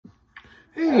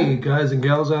Hey guys and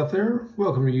gals out there,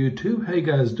 welcome to YouTube. How you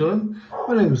guys doing?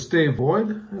 My name is Dave Boyd,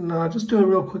 and just doing a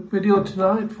real quick video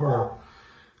tonight for a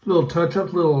little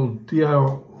touch-up, little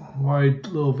DIY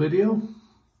little video.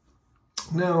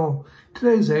 Now,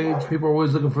 today's age, people are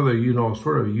always looking for the,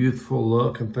 sort of youthful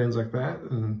look and things like that.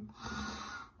 And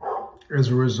as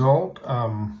a result,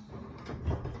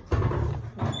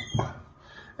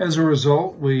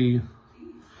 we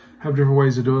have different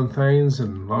ways of doing things,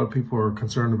 and a lot of people are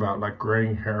concerned about like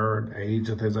graying hair and age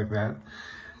and things like that.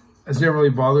 It's never really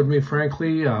bothered me,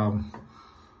 frankly. But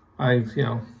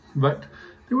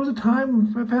there was a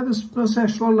time, I've had this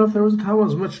mustache long enough, there was a time when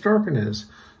it was much darker than it is.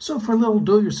 So for a little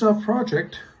do-it-yourself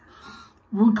project,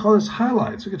 we would call this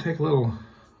highlights. We could take a little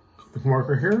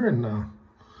marker here and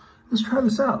let's try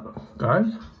this out,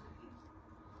 guys.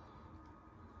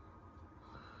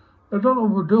 Now don't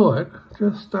overdo it,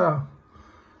 just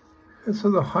hit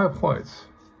some of the high points.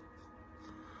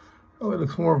 Oh, it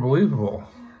looks more believable.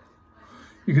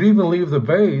 You could even leave the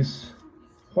base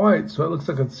white so it looks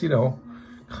like it's,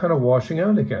 kind of washing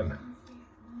out again.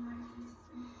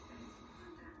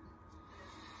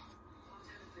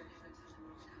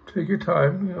 Take your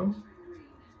time,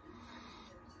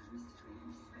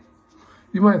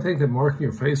 You might think that marking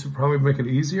your face would probably make it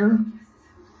easier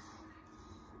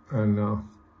and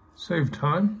save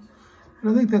time. And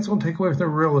I think that's going to take away from the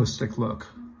realistic look.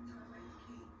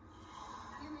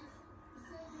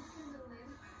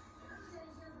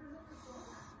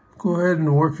 Go ahead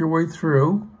and work your way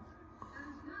through.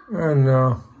 And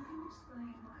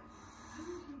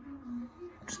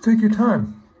just take your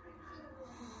time.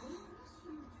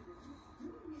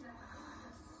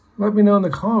 Let me know in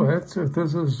the comments if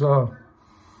this is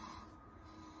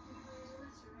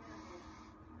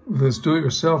this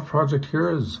do-it-yourself project here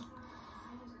is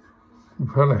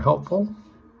kind of helpful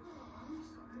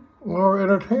or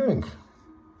entertaining.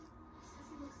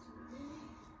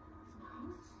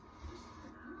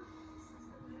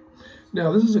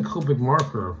 Now this is a cool big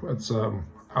marker. It's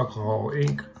alcohol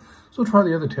ink. So try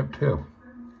the other tip too.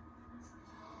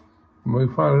 We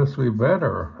find this to be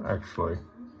better, actually.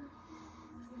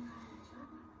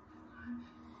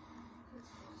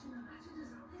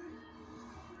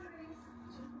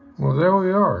 Well, there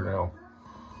we are now.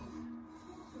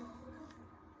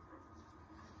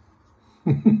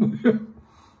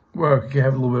 Well, you can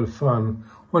have a little bit of fun.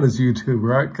 What is YouTube,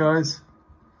 right, guys?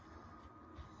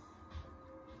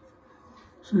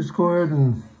 So just go ahead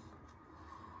and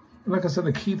like I said,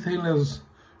 the key thing is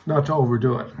not to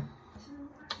overdo it.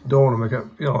 Don't want to make it,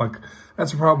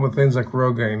 that's the problem with things like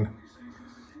Rogaine.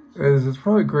 It's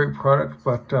probably a great product,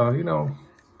 but,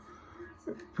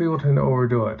 people tend to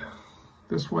overdo it.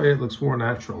 This way it looks more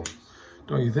natural.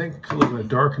 Don't you think? A little bit of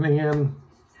darkening in.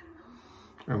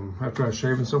 After I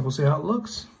shave and stuff, we'll see how it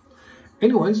looks.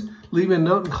 Anyways, leave me a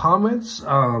note in comments.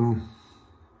 Well,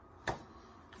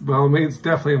 I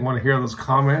definitely want to hear those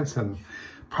comments, and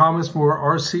promise more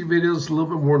RC videos, a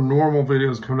little bit more normal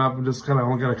videos coming up. I'm just kind of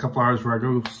only got a couple hours where I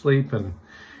go to sleep and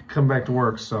come back to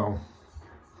work. So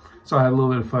I had a little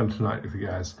bit of fun tonight with you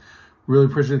guys. Really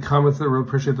appreciate the comments. I really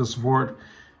appreciate the support.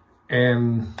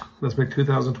 And let's make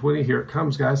 2020. Here it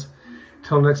comes, guys.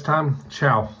 Till next time,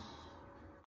 ciao.